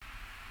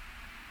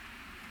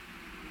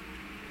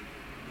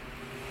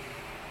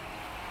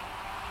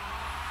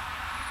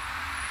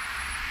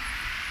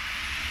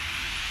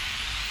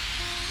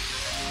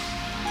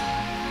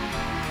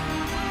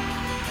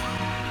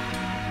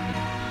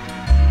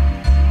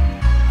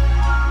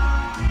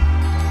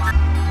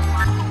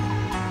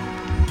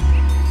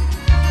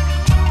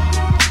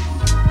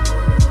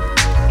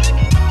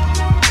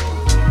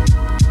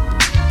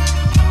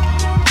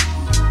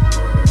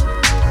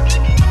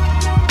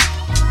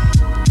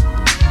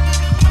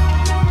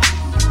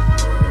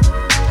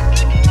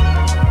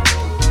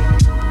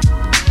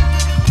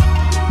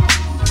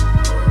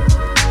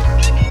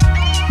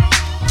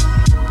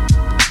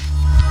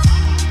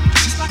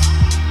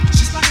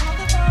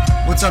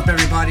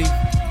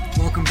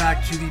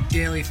to the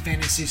Daily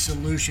Fantasy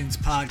Solutions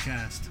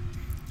podcast.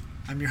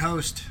 I'm your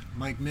host,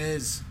 Mike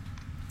Miz,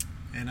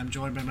 and I'm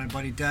joined by my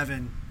buddy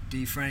Devin,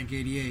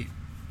 DFrank88.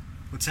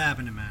 What's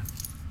happening, man?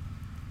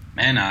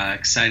 Man,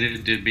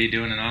 excited to be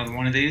doing another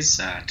one of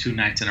these, 2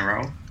 nights in a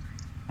row.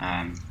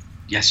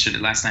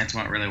 Last night's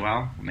went really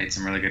well. We made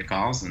some really good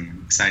calls,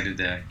 and excited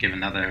to give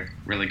another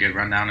really good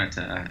rundown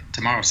into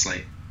tomorrow's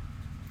slate.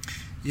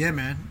 Yeah,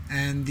 man.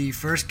 And the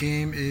first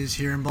game is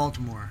here in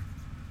Baltimore.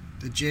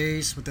 The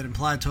Jays with an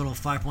implied total of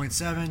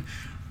 5.7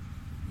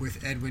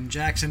 with Edwin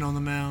Jackson on the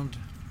mound.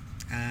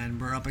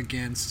 And we're up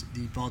against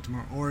the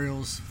Baltimore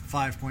Orioles,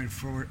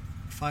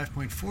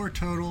 5.4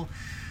 total,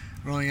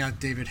 rolling out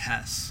David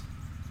Hess.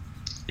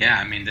 Yeah,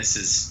 I mean,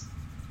 those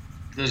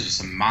are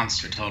some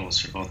monster totals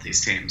for both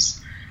these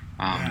teams.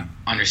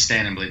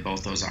 Understandably,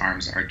 both those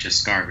arms are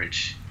just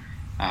garbage.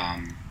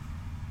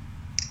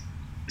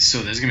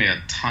 So there's going to be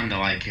a ton to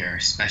like here,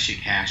 especially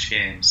cash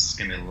games. It's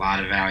going to be a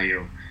lot of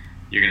value.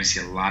 You're going to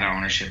see a lot of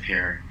ownership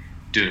here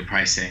due to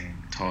pricing,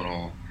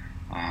 total.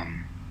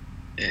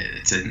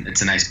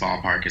 It's a nice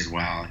ballpark as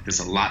well. There's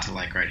a lot to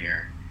like right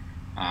here.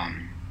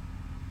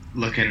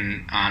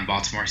 Looking on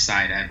Baltimore's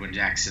side, Edwin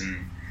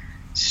Jackson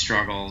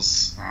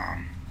struggles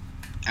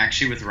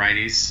actually with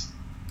righties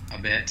a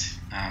bit,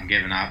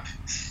 giving up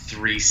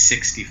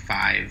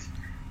 365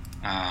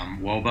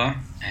 WOBA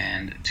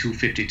and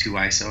 252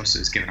 ISO, so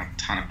he's giving up a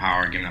ton of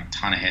power, giving up a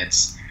ton of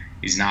hits.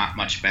 He's not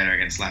much better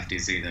against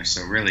lefties either,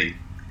 so really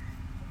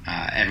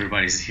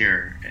everybody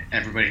here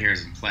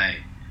is in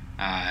play.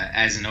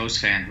 As an O's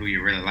fan, who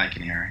you really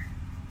liking here?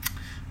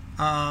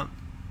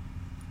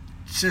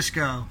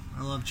 Cisco.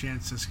 I love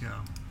Chance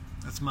Cisco.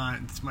 That's my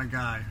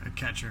guy, a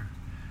catcher.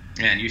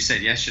 Yeah, and you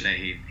said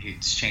yesterday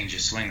he's changed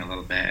his swing a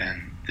little bit,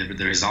 and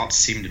the results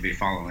seem to be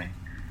following.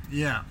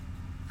 Yeah,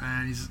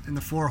 and he's in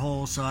the 4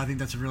 hole, so I think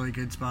that's a really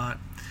good spot.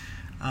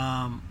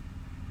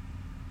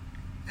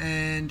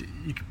 And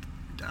you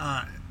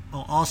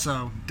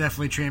also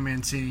definitely Trey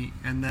Mancini,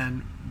 and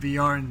then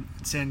VR and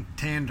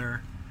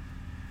Santander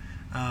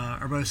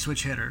are both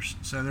switch hitters,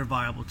 so they're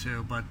viable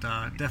too. But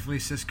definitely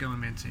Cisco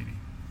and Mancini.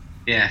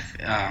 Yeah,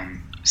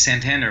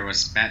 Santander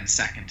was batting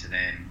second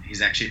today, and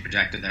he's actually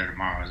projected there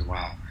tomorrow as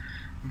well.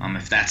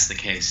 If that's the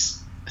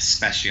case,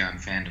 especially on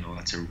FanDuel,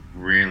 that's a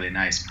really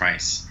nice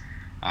price.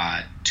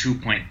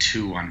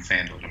 2.2 on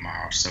FanDuel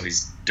tomorrow, so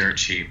he's dirt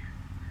cheap.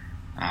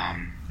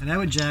 And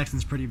Edwin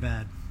Jackson's pretty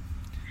bad.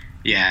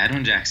 Yeah,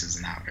 Edwin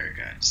Jackson's not very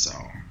good. So,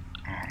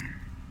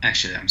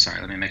 actually, I'm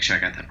sorry. Let me make sure I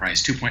got that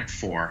price.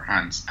 2.4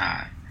 on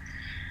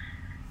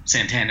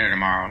Santander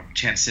tomorrow.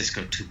 Chance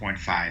Cisco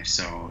 2.5.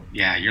 So,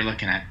 yeah, you're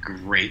looking at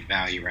great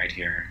value right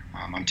here.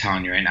 I'm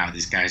telling you right now,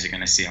 these guys are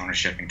going to see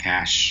ownership and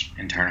cash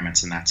in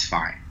tournaments, and that's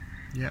fine.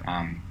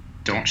 Yeah.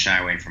 Don't shy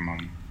away from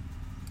them.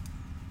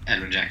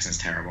 Edwin Jackson's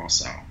terrible.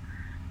 So,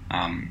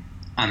 on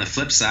the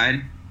flip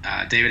side,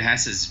 David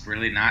Hess is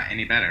really not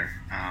any better.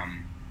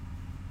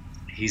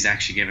 He's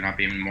actually giving up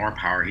even more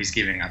power. He's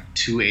giving up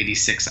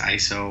 286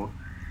 ISO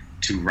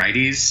to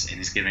righties, and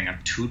he's giving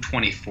up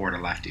 224 to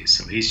lefties.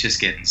 So he's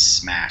just getting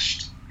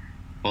smashed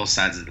both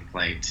sides of the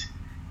plate.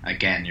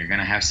 Again, you're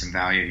going to have some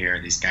value here.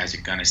 These guys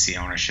are going to see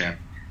ownership.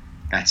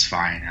 That's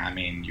fine. I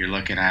mean, you're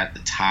looking at the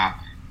top,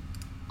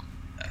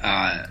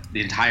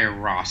 the entire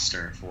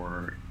roster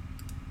for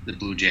the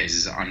Blue Jays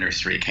is under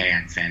 3K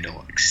on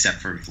FanDuel, except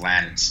for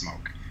Vlad and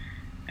Smoke,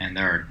 and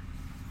they're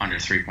under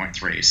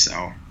 3.3.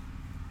 So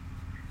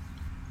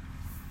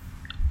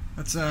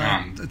that's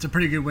a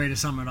pretty good way to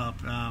sum it up.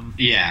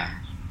 Yeah,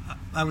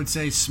 I would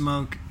say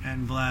Smoke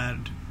and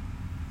Vlad,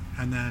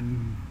 and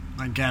then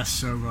I guess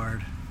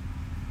Sogard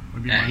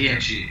would be. Yeah,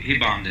 he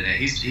bombed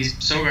today.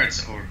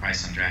 Sogard's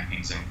overpriced on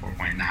DraftKings at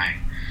 4.9,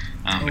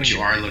 but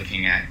you are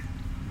looking at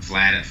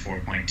Vlad at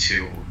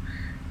 4.2,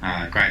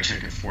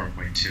 Grichuk at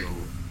 4.2.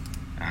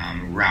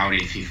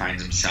 Rowdy, if he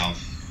finds himself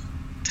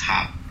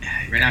top,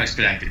 right now he's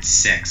projected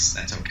 6.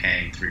 That's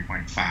okay,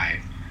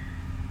 3.5.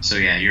 So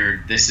yeah,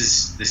 this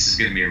is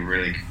going to be a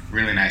really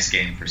really nice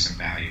game for some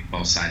value,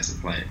 both sides of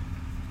the play,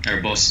 or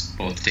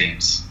both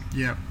teams.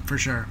 Yeah, for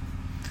sure.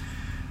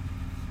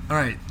 All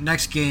right,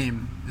 next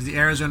game is the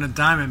Arizona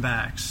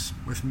Diamondbacks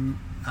with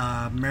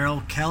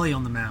Merrill Kelly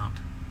on the mound.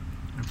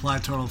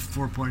 Implied total of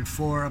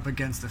 4.4 up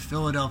against the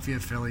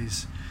Philadelphia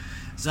Phillies.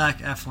 Zach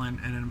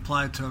Eflin, and an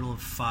implied total of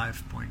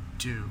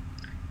 5.2.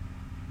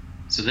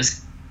 So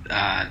this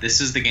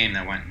is the game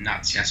that went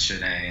nuts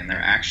yesterday, and they're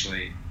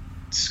actually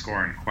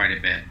scoring quite a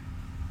bit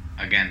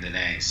again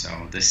today.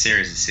 So this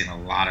series has seen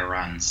a lot of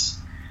runs.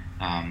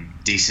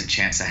 Decent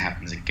chance that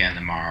happens again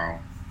tomorrow.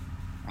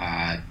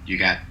 You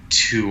got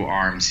 2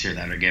 arms here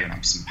that are giving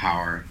up some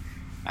power.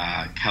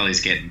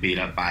 Kelly's getting beat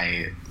up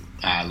by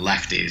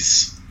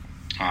lefties.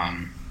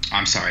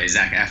 I'm sorry,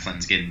 Zach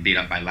Eflin's getting beat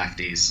up by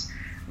lefties,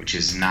 which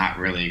is not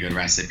really a good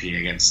recipe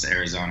against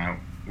Arizona,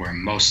 where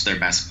most of their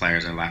best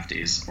players are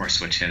lefties or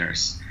switch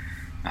hitters.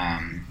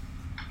 And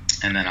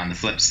then on the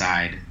flip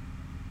side,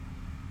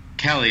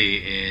 Kelly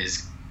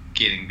is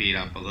getting beat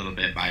up a little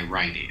bit by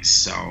righties.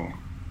 So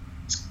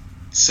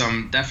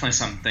definitely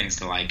some things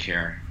to like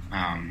here.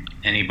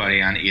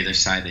 Anybody on either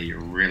side that you're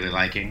really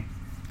liking?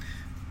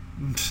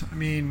 I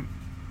mean,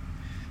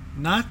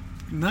 not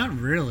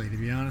really, to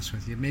be honest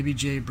with you. Maybe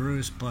Jay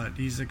Bruce, but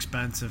he's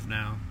expensive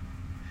now.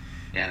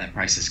 Yeah, that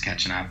price is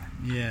catching up.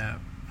 Yeah.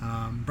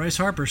 Bryce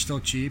Harper's still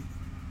cheap,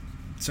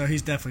 so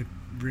he's definitely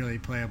really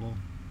playable.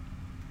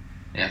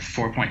 Yeah,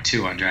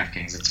 4.2 on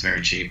DraftKings. It's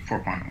very cheap.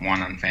 4.1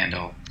 on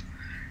FanDuel.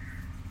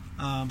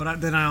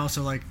 Then I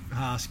also like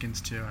Hoskins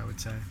too, I would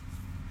say.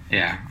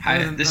 Yeah,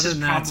 this is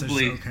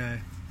probably okay.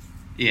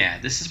 Yeah,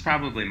 this is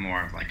probably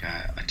more of like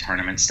a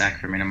tournament stack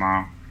for me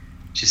tomorrow.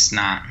 It's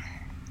not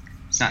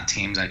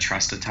teams I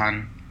trust a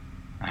ton,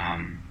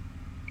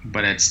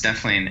 but it's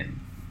definitely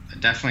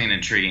an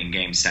intriguing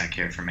game stack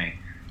here for me,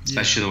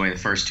 especially the way the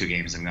first two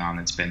games have gone.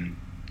 It's been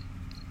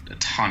a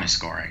ton of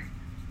scoring.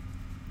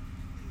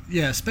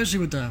 Yeah, especially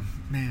with the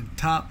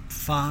top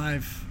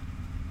 5,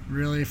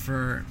 really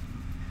for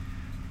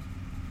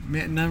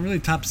not really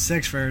top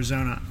 6 for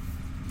Arizona.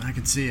 I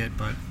could see it,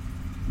 but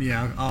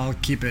yeah, I'll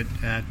keep it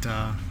at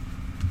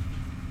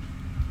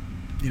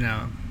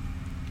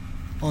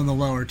on the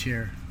lower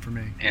tier for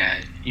me.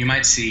 Yeah, you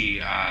might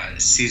see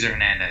Cesar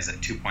Hernandez at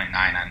 2.9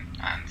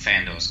 on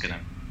FanDuel is going to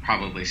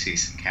probably see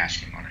some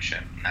cash game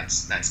ownership. And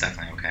that's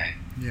definitely okay.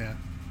 Yeah.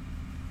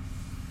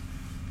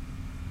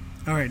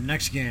 All right,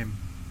 next game.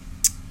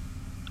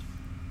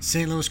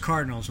 St. Louis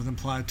Cardinals with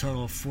implied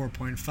total of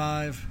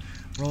 4.5,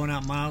 rolling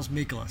out Miles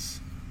Mikolas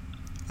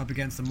up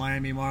against the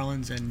Miami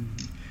Marlins and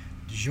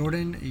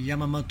Jordan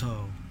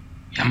Yamamoto.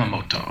 An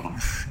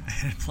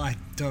implied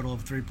total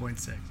of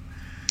 3.6.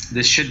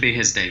 This should be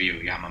his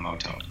debut,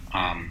 Yamamoto.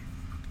 I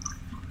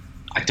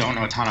don't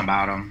know a ton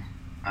about him.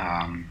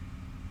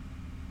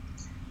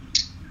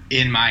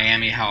 In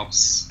Miami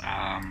helps,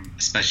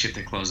 especially if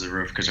they close the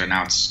roof, because right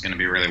now it's going to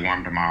be really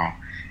warm tomorrow.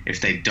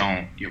 If they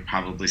don't, you'll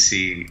probably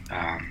see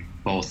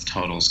both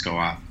totals go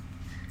up.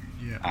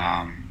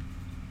 Yeah.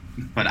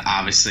 But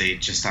obviously,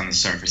 just on the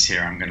surface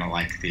here, I'm going to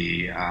like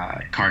the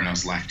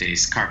Cardinals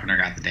lefties. Carpenter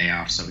got the day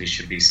off, so he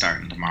should be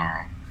starting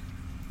tomorrow.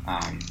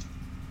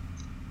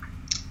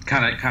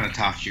 Kind of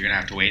tough. You're going to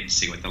have to wait and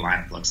see what the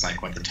lineup looks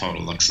like, what the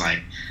total looks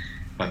like.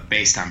 But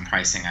based on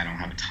pricing, I don't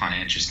have a ton of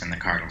interest in the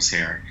Cardinals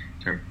here.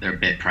 They're a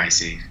bit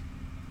pricey.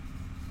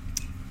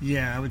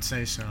 Yeah, I would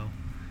say so.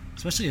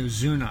 Especially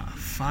Ozuna,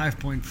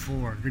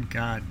 5.4. Good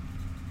God.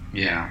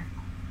 Yeah.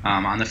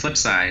 On the flip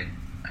side,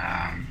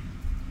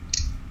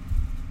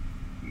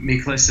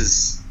 Mikolas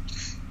has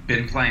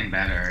been playing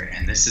better,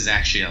 and this is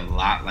actually a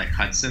lot like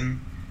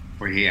Hudson,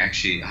 where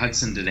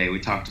Hudson today,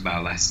 we talked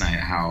about last night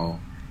how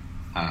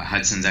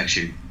Hudson's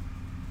actually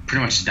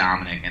pretty much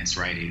dominant against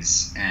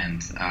righties,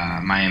 and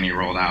Miami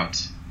rolled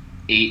out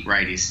 8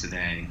 righties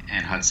today,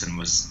 and Hudson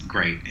was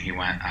great. He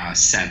went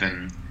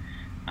 7.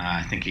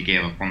 I think he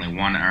gave up only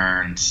 1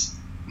 earned.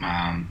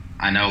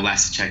 I know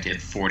last I checked, he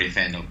had 40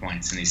 FanDuel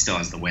points, and he still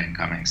has the win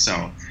coming.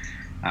 So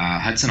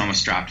Hudson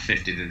almost dropped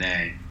 50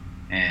 today,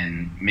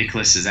 and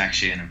Mikolas is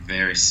actually in a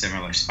very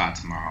similar spot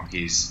tomorrow.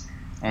 He's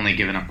only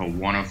given up a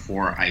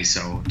 104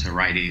 ISO to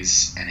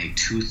righties and a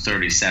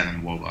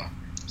 237 WOBA.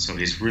 So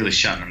he's really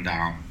shutting them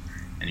down.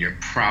 And you're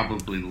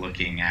probably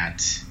looking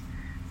at,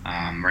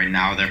 right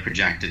now they're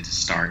projected to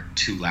start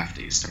 2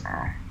 lefties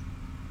tomorrow.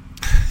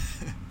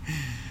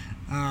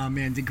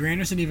 Man, did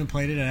Granderson even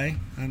play today?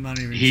 I'm not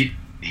even. He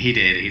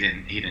did. He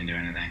didn't do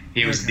anything.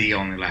 He was the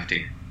only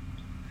lefty.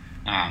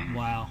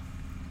 Wow.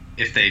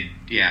 So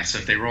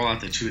if they roll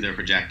out the 2 they're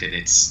projected,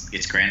 it's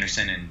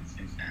Granderson and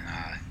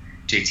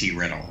JT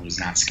Riddle, who's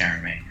not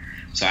scaring me.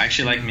 So I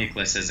actually like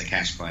Mikolas as a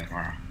cash play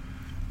tomorrow.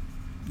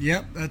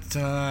 Yep, that's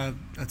a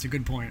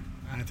good point.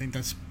 I think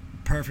that's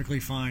perfectly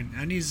fine.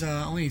 And he's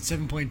only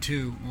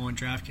 7.2 on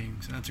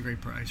DraftKings, so that's a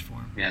great price for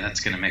him. Yeah,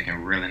 that's going to make a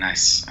really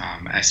nice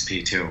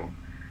SP too.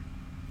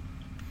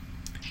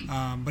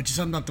 But you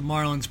summed up the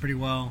Marlins pretty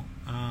well.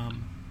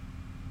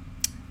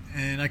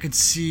 And I could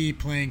see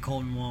playing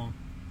Colton Wong.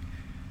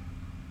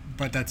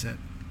 But that's it.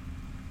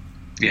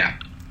 Yeah.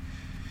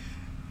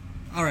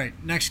 All right,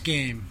 next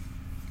game.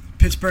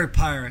 Pittsburgh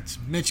Pirates,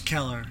 Mitch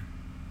Keller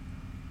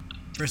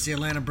versus the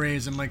Atlanta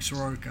Braves and Mike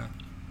Soroka.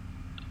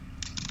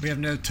 We have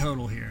no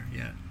total here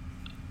yet.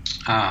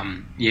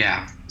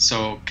 Yeah.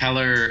 So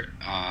Keller,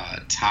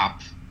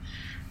 top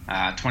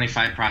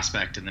 25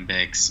 prospect in the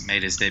bigs,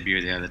 made his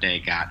debut the other day,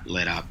 got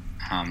lit up.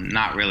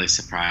 Not really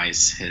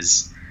surprised.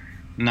 His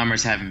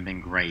numbers haven't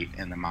been great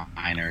in the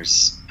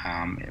minors.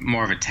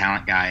 More of a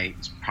talent guy.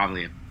 He's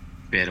probably a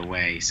bit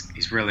away.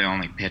 He's really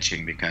only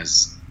pitching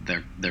because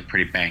they're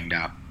pretty banged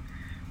up.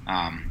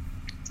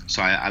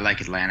 So I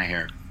like Atlanta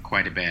here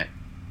quite a bit.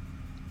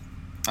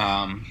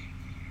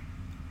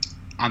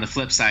 On the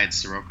flip side,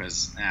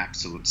 Soroka's an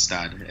absolute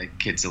stud. The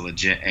kid's a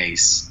legit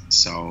ace,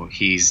 so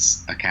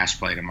he's a cash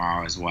play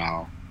tomorrow as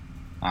well.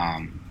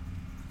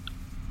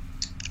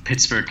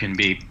 Pittsburgh can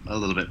be a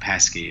little bit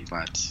pesky,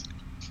 but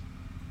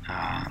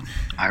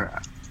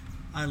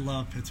I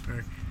love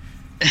Pittsburgh.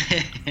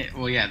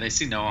 Well, yeah, they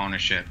see no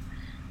ownership.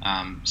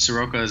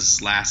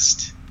 Soroka's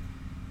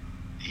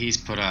he's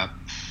put up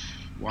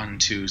 1,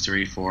 2,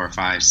 3, 4,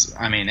 5.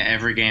 I mean,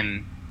 every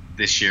game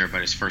this year,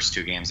 but his first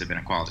 2 games have been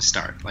a quality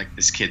start. Like,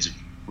 this kid's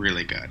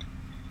really good.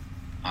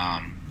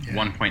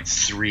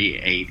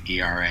 1.38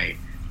 ERA.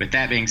 With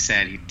that being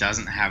said, he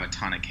doesn't have a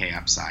ton of K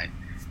upside.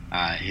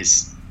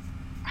 His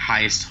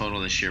highest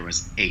total this year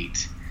was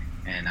 8.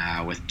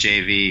 And with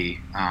JV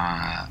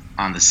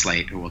on the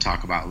slate, who we'll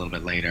talk about a little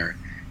bit later,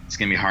 it's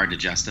going to be hard to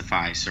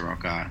justify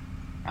Soroka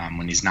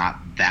when he's not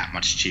that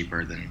much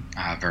cheaper than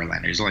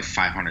Verlander. He's only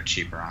 500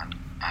 cheaper on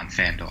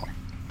FanDuel.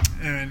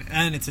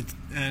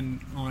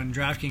 And on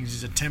DraftKings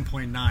he's at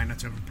 10.9.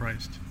 That's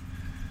overpriced.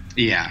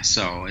 Yeah.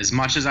 So as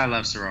much as I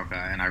love Soroka,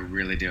 and I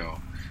really do,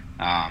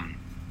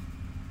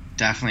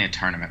 definitely a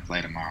tournament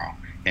play tomorrow.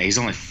 Yeah, he's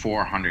only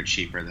 400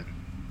 cheaper than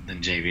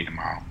JV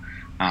tomorrow.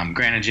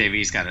 Granted,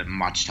 JV's got a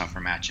much tougher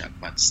matchup,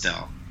 but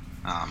still,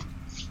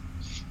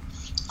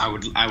 I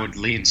would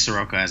lean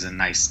Soroka as a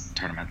nice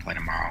tournament play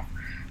tomorrow.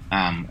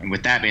 And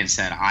with that being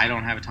said, I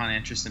don't have a ton of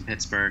interest in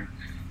Pittsburgh.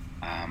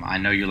 I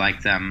know you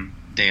like them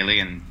daily,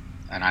 and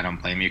I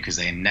don't blame you because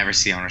they never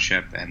see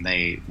ownership, and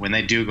when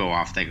they do go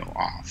off, they go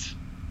off.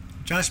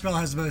 Josh Bell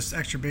has the most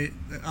extra base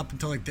up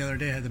until like the other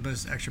day. Had the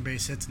most extra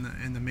base hits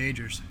in the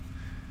majors.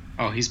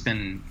 Oh, he's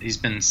been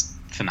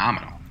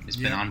phenomenal. He's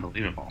been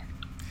unbelievable.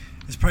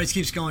 His price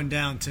keeps going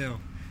down too.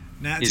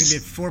 Now it's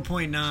gonna be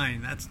at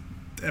 4.9. That's,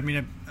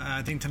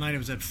 I think tonight it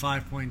was at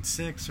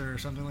 5.6 or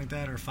something like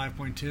that, or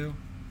 5.2.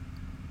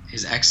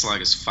 His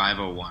xlog is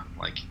 501.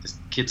 Like, this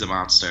kid's a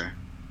monster.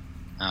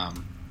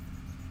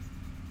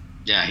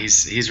 Yeah,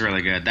 he's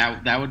really good.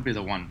 That would be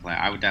the one play.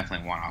 I would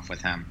definitely one off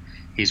with him.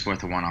 He's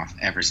worth a one off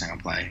every single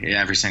play,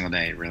 every single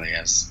day. It really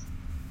is.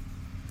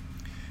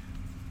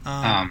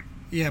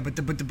 Yeah, but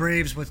the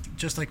Braves, with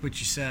just like what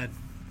you said,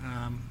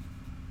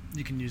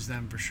 you can use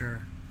them for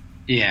sure.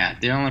 Yeah,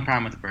 the only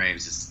problem with the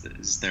Braves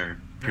is they're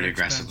pretty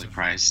aggressively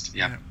priced.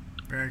 Yep. Yeah,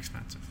 very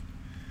expensive.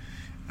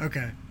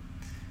 Okay.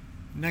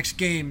 Next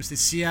game is the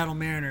Seattle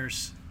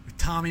Mariners with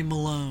Tommy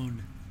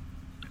Milone,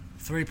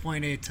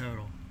 3.8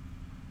 total,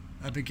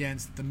 up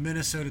against the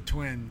Minnesota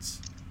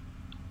Twins,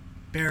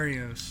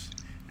 Berrios,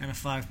 and a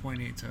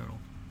 5.8 total.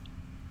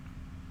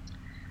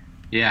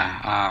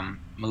 Yeah,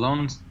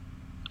 Malone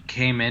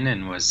came in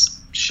and was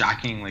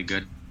shockingly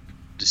good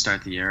to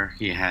start the year.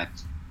 He had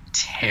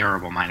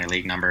terrible minor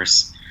league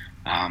numbers.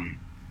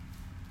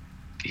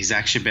 He's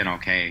actually been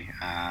okay.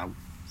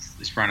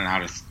 He's running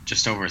out of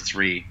just over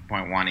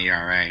 3.1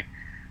 ERA.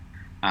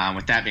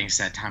 With that being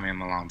said, Tommy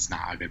Malone's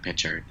not a good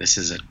pitcher. This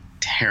is a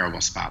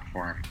terrible spot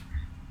for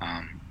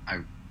him.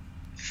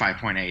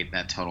 5.8,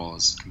 that total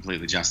is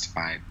completely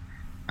justified.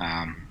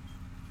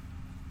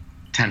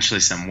 Potentially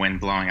some wind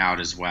blowing out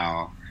as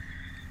well.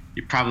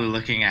 You're probably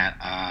looking at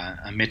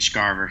a Mitch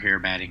Garver here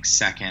batting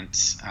second.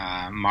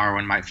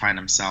 Marwin might find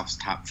himself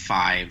top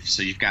 5,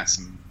 so you've got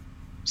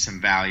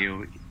some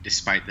value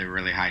despite the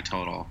really high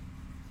total.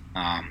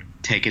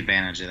 Take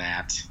advantage of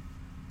that.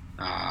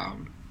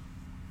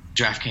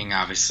 DraftKings,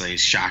 obviously,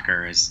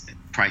 shocker, has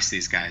priced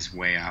these guys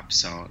way up,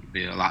 so it'd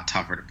be a lot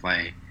tougher to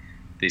play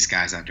these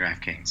guys on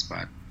DraftKings,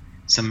 but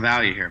some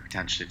value here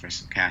potentially for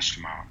some cash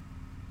tomorrow.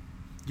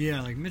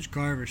 Yeah, like Mitch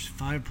Garver's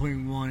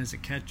 5.1 as a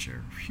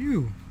catcher.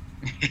 Phew.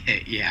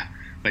 Yeah,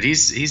 but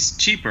he's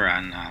cheaper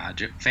on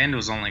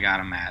FanDuel's only got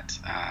him at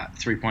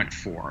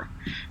 3.4,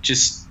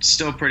 just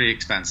still pretty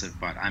expensive,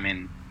 but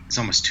it's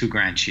almost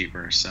 $2,000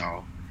 cheaper.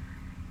 So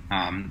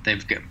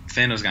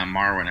FanDuel's got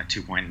Marwin at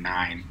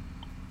 2.9.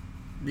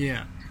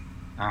 Yeah.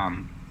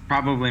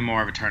 Probably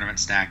more of a tournament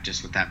stack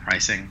just with that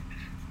pricing,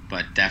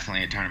 but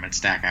definitely a tournament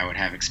stack I would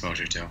have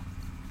exposure to.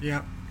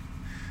 Yep.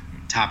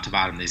 Top to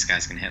bottom, these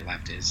guys can hit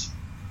lefties.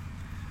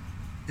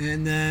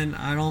 And then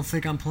I don't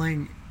think I'm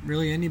playing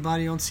really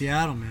anybody on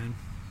Seattle, man.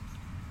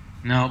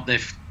 No,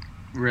 they've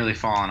really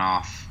fallen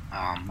off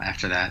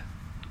after that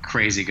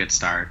crazy good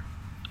start.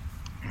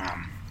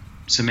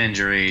 Some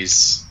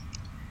injuries,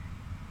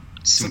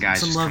 some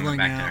guys just coming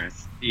back to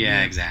earth.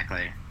 Yeah,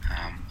 exactly.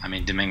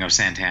 Domingo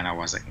Santana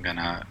wasn't going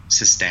to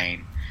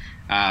sustain.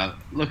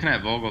 Looking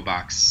at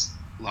Vogelbach's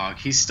log,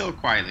 he's still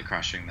quietly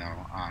crushing,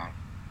 though.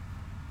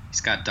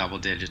 He's got double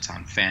digits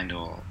on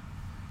FanDuel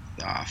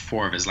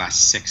 4 of his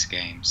last 6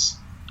 games.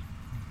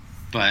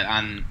 But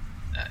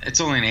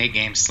it's only an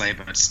 8-game slate,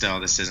 but still,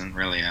 this isn't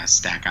really a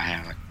stack I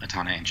have a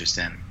ton of interest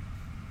in.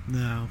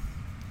 No.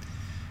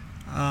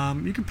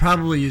 You could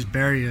probably use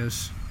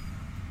Berrios.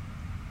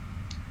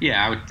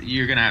 Yeah,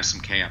 you're going to have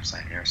some K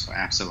upside here, so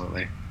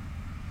absolutely.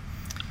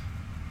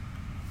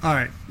 All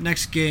right,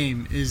 next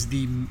game is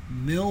the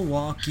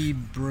Milwaukee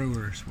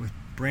Brewers with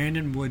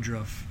Brandon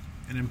Woodruff,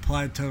 an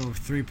implied total of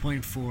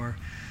 3.4,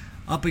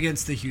 up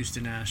against the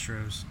Houston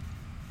Astros,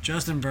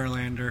 Justin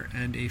Verlander,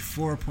 and a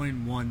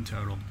 4.1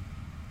 total.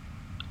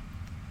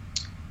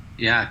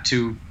 Yeah,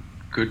 2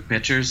 good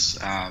pitchers.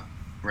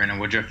 Brandon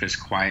Woodruff is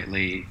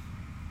quietly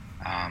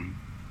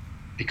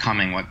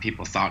becoming what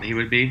people thought he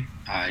would be.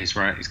 He's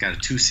got a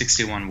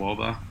 261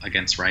 WOBA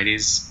against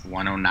righties,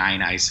 109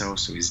 ISO,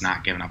 so he's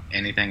not giving up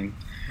anything.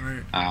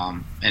 Right.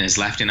 And his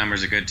lefty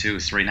numbers are good too,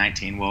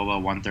 319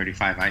 WOBA,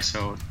 135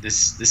 ISO.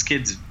 This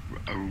kid's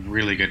a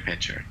really good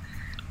pitcher.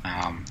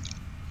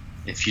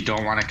 if you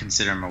don't want to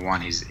consider him a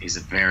 1, he's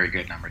a very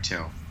good number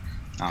 2.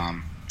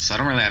 So I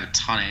don't really have a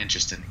ton of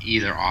interest in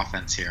either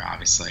offense here,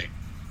 obviously.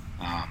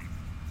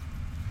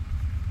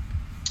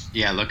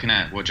 Yeah, looking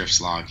at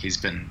Woodruff's log, he's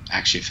been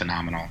actually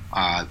phenomenal.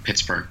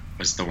 Pittsburgh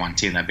was the one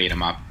team that beat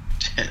him up.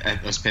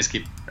 Those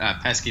pesky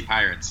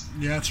Pirates.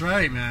 Yeah, that's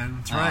right, man.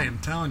 That's right. I'm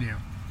telling you.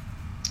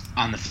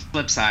 On the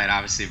flip side,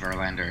 obviously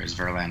Verlander is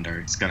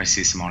Verlander. He's going to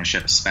see some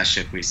ownership,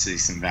 especially if we see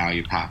some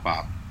value pop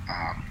up.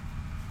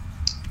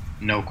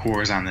 No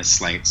Coors on this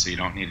slate, so you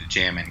don't need to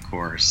jam in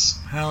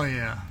Coors. Hell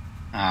yeah.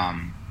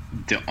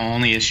 The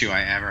only issue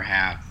I ever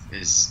have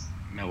is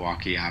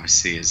Milwaukee.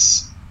 Obviously,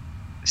 is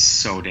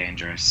so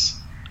dangerous.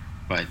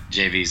 But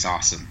JV's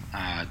awesome.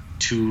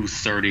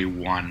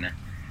 231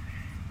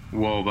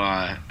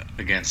 WOBA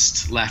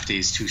against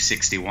lefties,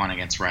 261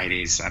 against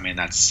righties. I mean,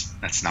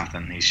 that's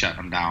nothing. He's shutting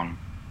them down.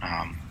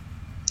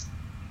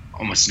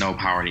 Almost no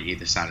power to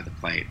either side of the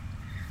plate.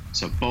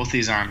 So both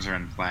these arms are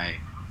in play.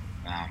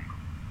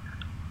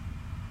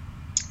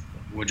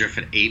 Woodruff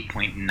at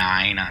 8.9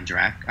 on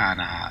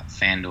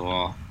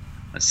FanDuel.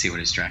 Let's see what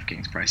his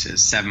DraftKings price is.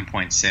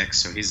 7.6.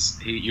 So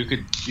you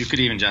could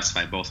even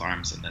justify both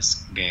arms in this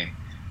game.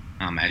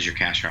 As your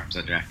cash arms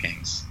at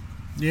DraftKings.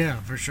 Yeah,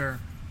 for sure.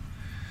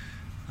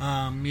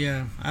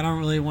 Yeah, I don't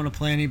really want to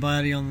play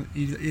anybody on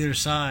either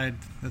side.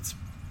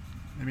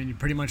 You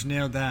pretty much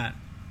nailed that.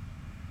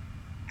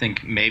 I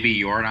think maybe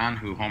Jordan,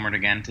 who homered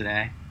again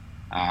today,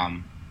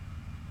 and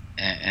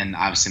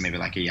obviously maybe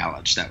like a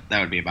Yelich. That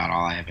would be about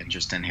all I have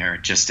interest in here,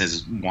 just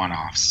as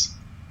one-offs.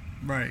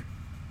 Right,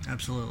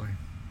 absolutely.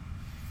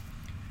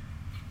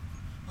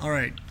 All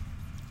right,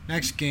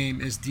 next game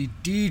is the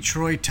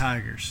Detroit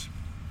Tigers.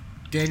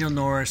 Daniel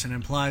Norris, an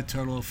implied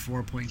total of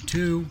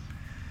 4.2,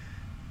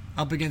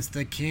 up against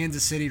the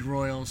Kansas City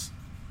Royals,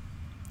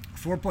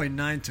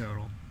 4.9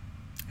 total,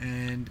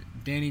 and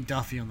Danny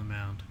Duffy on the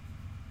mound.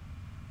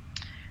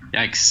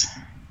 Yikes.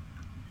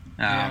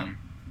 Yeah.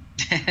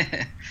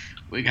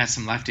 We got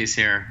some lefties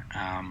here.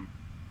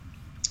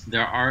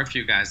 There are a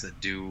few guys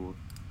that do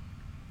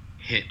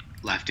hit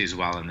lefties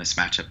well in this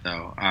matchup,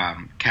 though.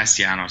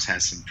 Castellanos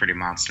has some pretty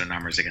monster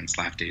numbers against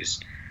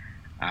lefties.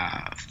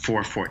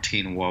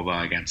 414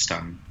 WOBA against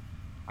them.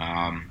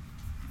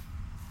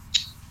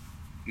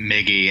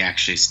 Miggy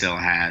actually still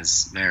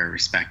has very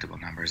respectable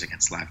numbers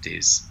against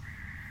lefties.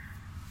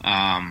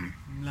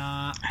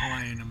 Not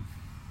playing him.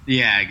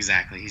 Yeah,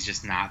 exactly. He's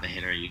just not the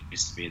hitter he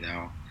used to be,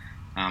 though.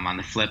 On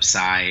the flip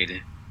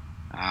side,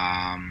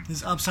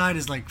 his upside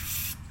is like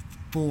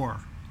 4.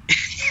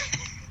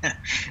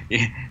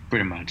 Yeah,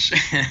 pretty much.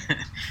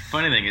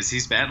 Funny thing is,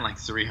 he's batting like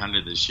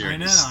 300 this year. I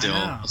know, he's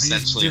still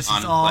essentially he's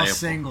just unplayable. all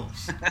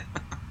singles.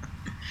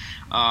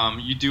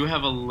 You do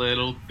have a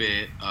little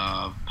bit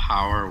of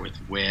power with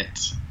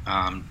Witt.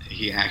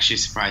 He actually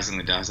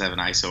surprisingly does have an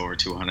ISO over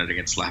 200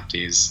 against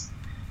lefties.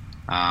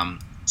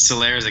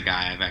 Soler is a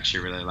guy I've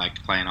actually really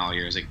liked playing all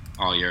year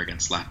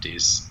against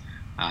lefties.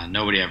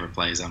 Nobody ever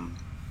plays him,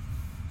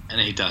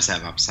 and he does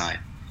have upside.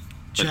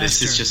 But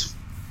this is just,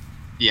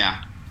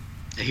 yeah.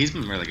 He's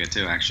been really good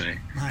too, actually.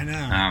 I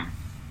know.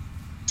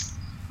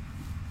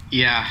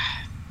 Yeah,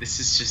 it's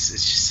just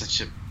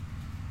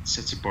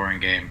such a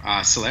boring game.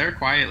 Soler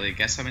quietly,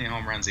 guess how many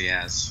home runs he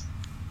has?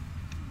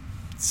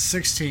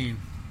 16.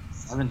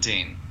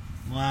 17.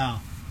 Wow.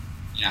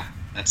 Yeah,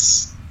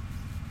 that's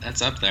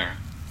up there.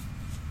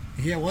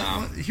 Yeah,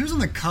 what he was on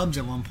the Cubs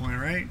at one point,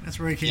 right? That's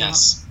where he came up.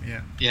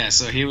 Yeah. Yeah,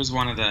 so he was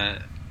one of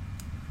the,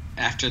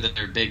 after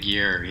their big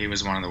year, he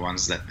was one of the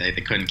ones that they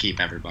couldn't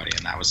keep everybody,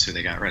 and that was who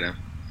they got rid of.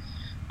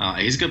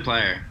 He's a good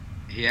player.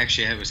 He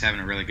actually was having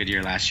a really good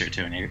year last year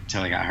too,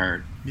 until he got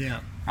hurt.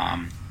 Yeah.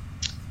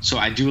 So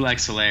I do like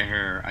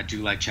Soler. I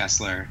do like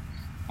Chesler.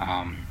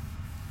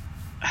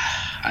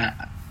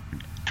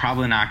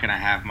 Probably not going to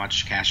have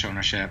much cash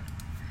ownership.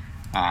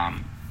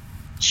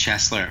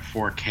 Chesler at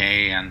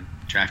 4K and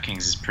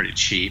DraftKings is pretty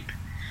cheap.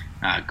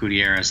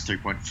 Gutierrez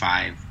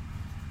 3.5.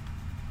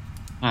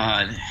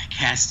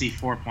 Casty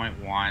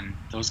 4.1.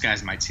 Those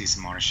guys might see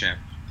some ownership,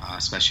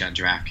 especially on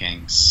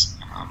DraftKings.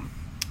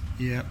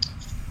 Yep.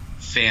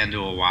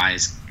 FanDuel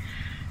wise,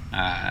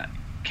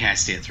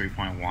 Casty at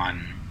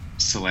 3.1,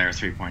 Soler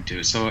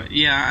 3.2. So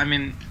yeah, I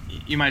mean,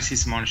 you might see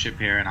some ownership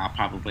here, and I'll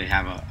probably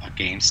have a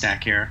game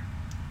stack here.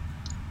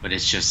 But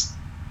it's just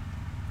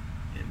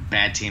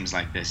bad teams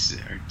like this.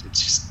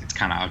 It's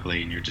kind of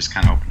ugly, and you're just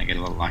kind of hoping to get a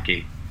little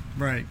lucky.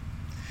 Right.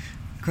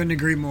 Couldn't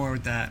agree more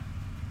with that.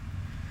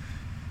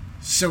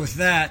 So with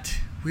that,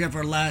 we have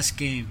our last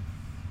game.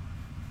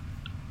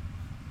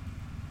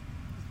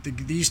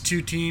 These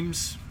two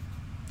teams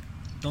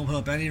don't put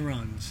up any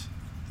runs.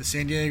 The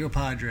San Diego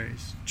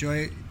Padres,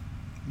 Joey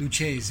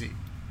Lucchesi,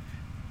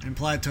 an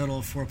implied total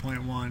of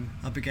 4.1,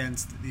 up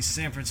against the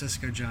San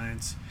Francisco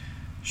Giants,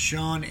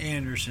 Sean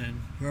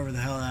Anderson, whoever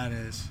the hell that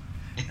is,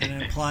 and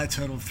an implied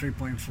total of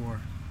 3.4.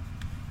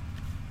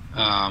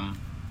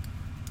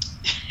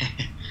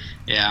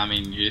 Yeah, I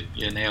mean,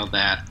 you nailed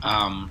that.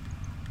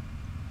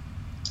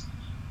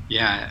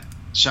 Yeah,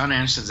 Sean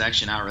Anderson's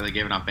actually not really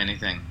giving up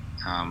anything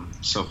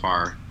so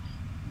far.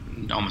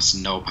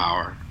 Almost no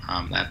power.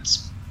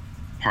 That's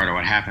part of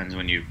what happens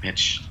when you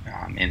pitch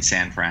in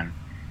San Fran.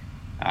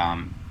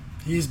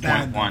 He's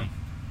bad. One.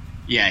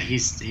 Yeah,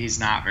 he's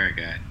not very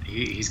good.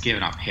 He's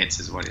giving up hits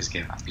is what he's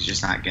giving up. He's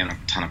just not giving up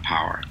a ton of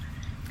power.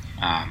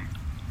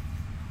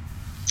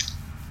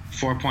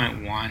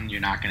 4.1,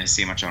 you're not going to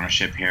see much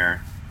ownership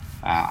here.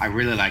 I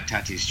really like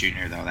Tatis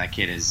Jr., though. That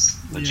kid is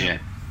legit. Yeah.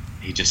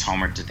 He just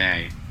homered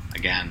today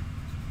again.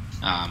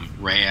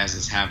 Reyes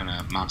is having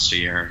a monster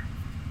year.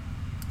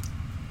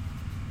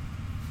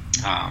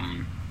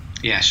 Sean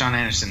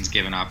Anderson's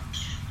given up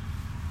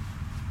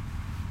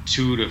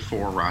 2 to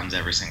 4 runs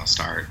every single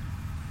start.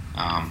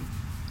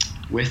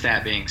 With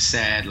that being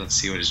said, let's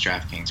see what his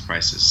DraftKings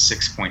price is.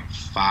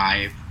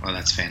 6.5. Well,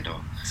 that's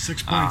FanDuel.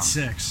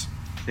 6.6.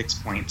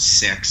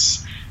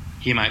 6.6.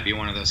 He might be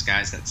one of those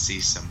guys that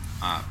sees some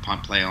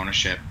punt play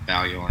ownership,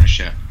 value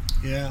ownership.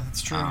 Yeah,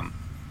 that's true.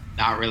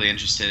 Not really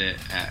interested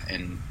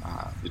in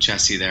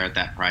Lucchesi there at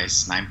that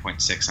price.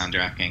 9.6 on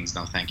DraftKings.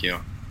 No, thank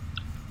you.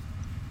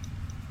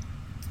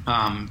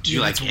 Do you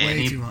like that's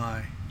any? Way too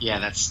high. Yeah,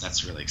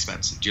 that's really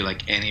expensive. Do you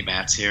like any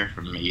bats here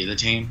from either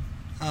team?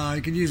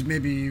 You could use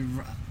maybe.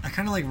 I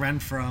kind of like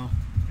Renfroe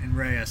and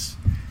Reyes.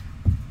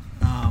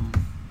 Ton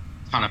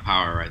of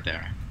power right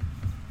there.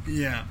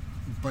 Yeah,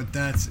 but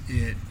that's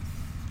it.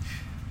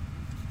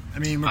 I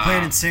mean, we're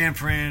playing in San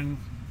Fran.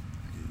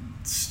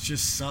 It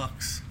just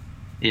sucks.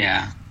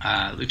 Yeah,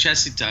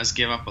 Lucchesi does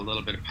give up a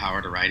little bit of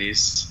power to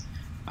righties.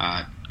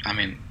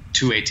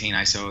 218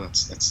 ISO,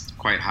 that's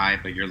quite high,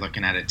 but you're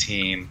looking at a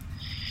team.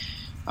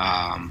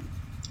 Tyler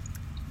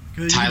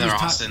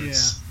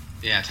Austin's.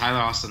 Tyler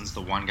Austin's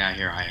the one guy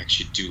here I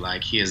actually do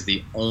like. He is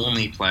the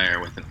only player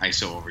with an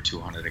ISO over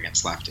 200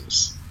 against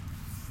lefties.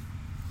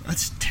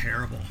 That's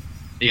terrible.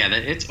 Yeah,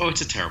 it's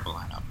a terrible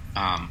lineup.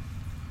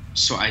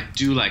 So I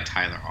do like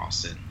Tyler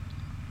Austin,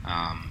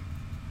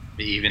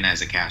 even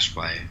as a cash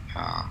play.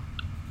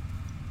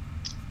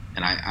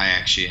 And I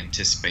actually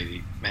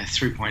anticipate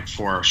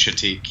 3.4 should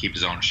keep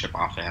his ownership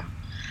off of him.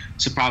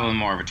 So probably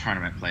more of a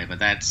tournament play, but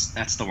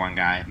that's the one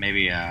guy.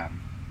 Maybe a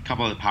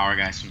couple of the power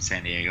guys from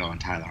San Diego and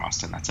Tyler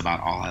Austin. That's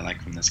about all I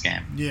like from this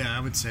game. Yeah, I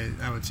would say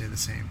the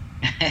same.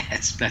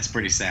 That's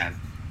pretty sad.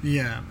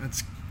 Yeah,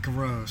 that's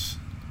gross.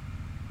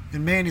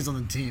 And Manny's on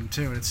the team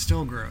too, and it's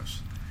still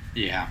gross.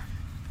 Yeah.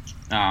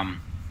 A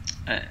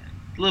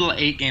little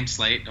 8-game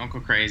slate. Don't go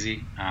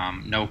crazy.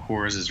 No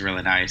Coors is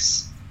really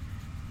nice.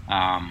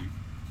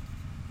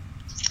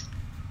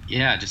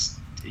 Just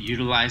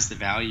utilize the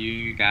value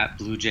you got.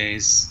 Blue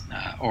Jays,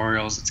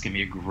 Orioles. It's going to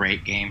be a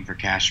great game for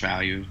cash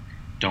value.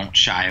 Don't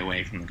shy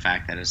away from the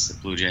fact that it's the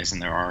Blue Jays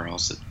and their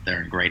Orioles.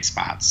 They're in great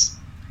spots.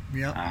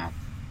 Yep.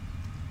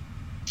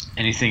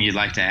 Anything you'd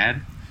like to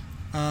add?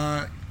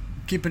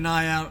 Keep an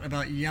eye out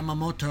about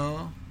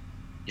Yamamoto.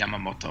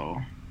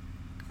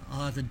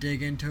 I'll have to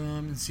dig into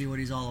him and see what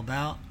he's all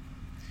about.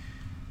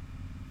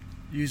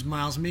 Use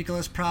Miles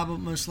Mikolas probably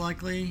most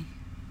likely.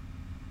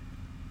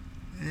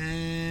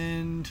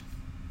 And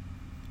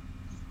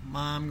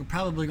I'm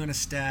probably going to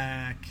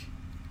stack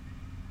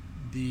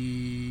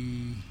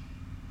the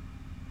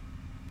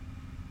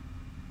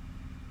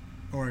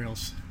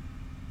Orioles.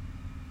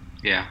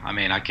 Yeah,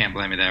 I can't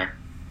blame you there.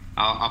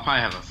 I'll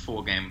probably have a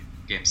full game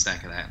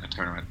stack of that in a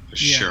tournament for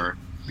sure.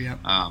 Yep.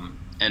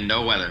 And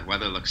no weather.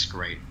 Weather looks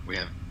great. We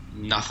have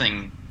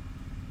nothing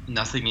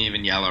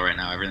even yellow right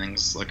now.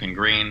 Everything's looking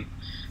green.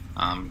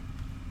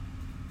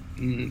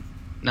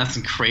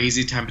 Nothing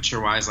crazy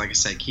temperature-wise. Like I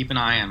said, keep an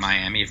eye on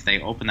Miami. If they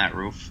open that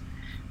roof,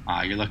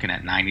 you're looking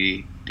at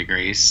 90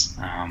 degrees.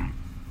 Oh,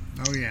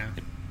 yeah.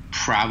 It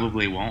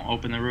probably won't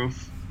open the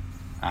roof.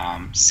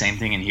 Same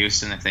thing in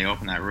Houston. If they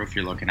open that roof,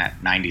 you're looking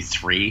at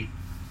 93.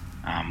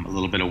 A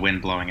little bit of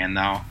wind blowing in,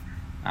 though.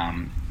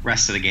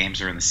 Rest of the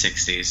games are in the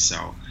 60s,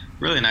 so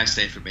really nice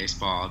day for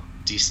baseball.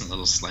 Decent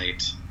little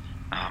slate.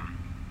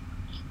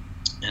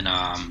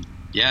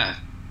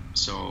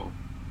 So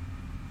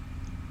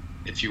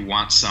if you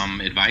want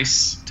some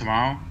advice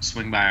tomorrow,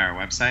 swing by our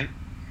website,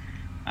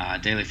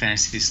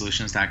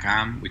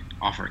 dailyfantasysolutions.com. We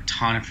offer a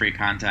ton of free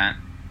content.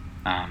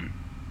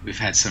 We've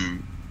had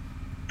some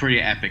pretty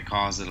epic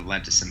calls that have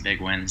led to some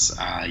big wins.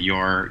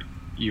 Your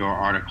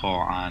article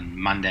on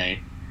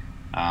Monday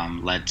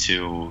led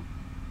to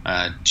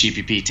a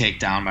GPP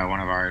takedown by one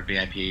of our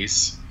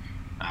VIPs.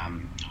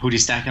 Who do you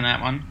stack in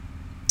that one?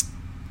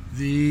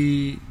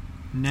 The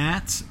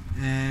Nats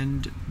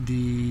and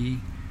the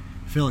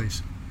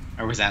Phillies.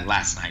 Or was that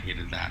last night you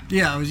did that?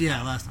 Yeah, it was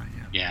last night,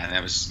 yeah. Yeah,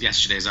 that was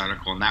yesterday's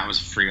article, and that was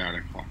a free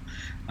article.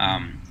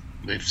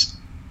 We have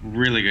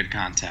really good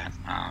content.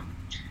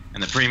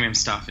 And the premium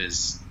stuff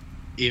is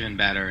even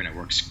better, and it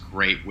works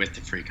great with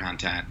the free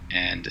content.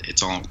 And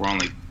we're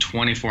only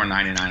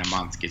 $24.99 a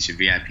month. Gets you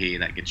VIP,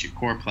 that gets you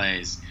core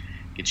plays,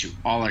 gets you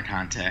all our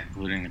content,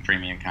 including the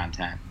premium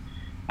content.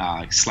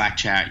 Like Slack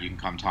chat, you can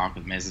come talk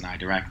with Miz and I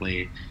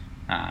directly.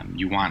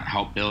 You want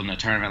help building a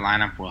tournament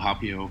lineup, we'll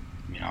help you.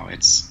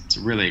 It's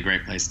really a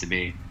great place to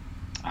be.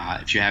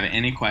 If you have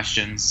any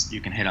questions,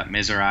 you can hit up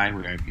Miz or I.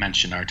 We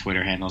mentioned our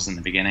Twitter handles in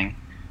the beginning.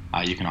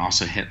 You can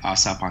also hit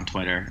us up on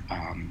Twitter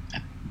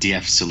at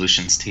DF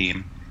Solutions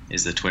Team.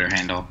 is the Twitter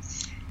handle.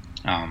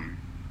 And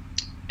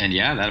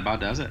yeah, that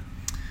about does it.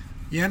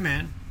 Yeah,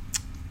 man.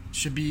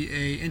 Should be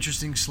a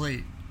interesting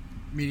slate,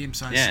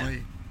 medium-sized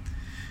slate.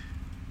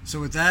 So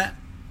with that,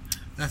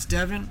 that's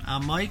Devin.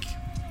 I'm Mike.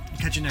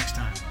 Catch you next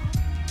time.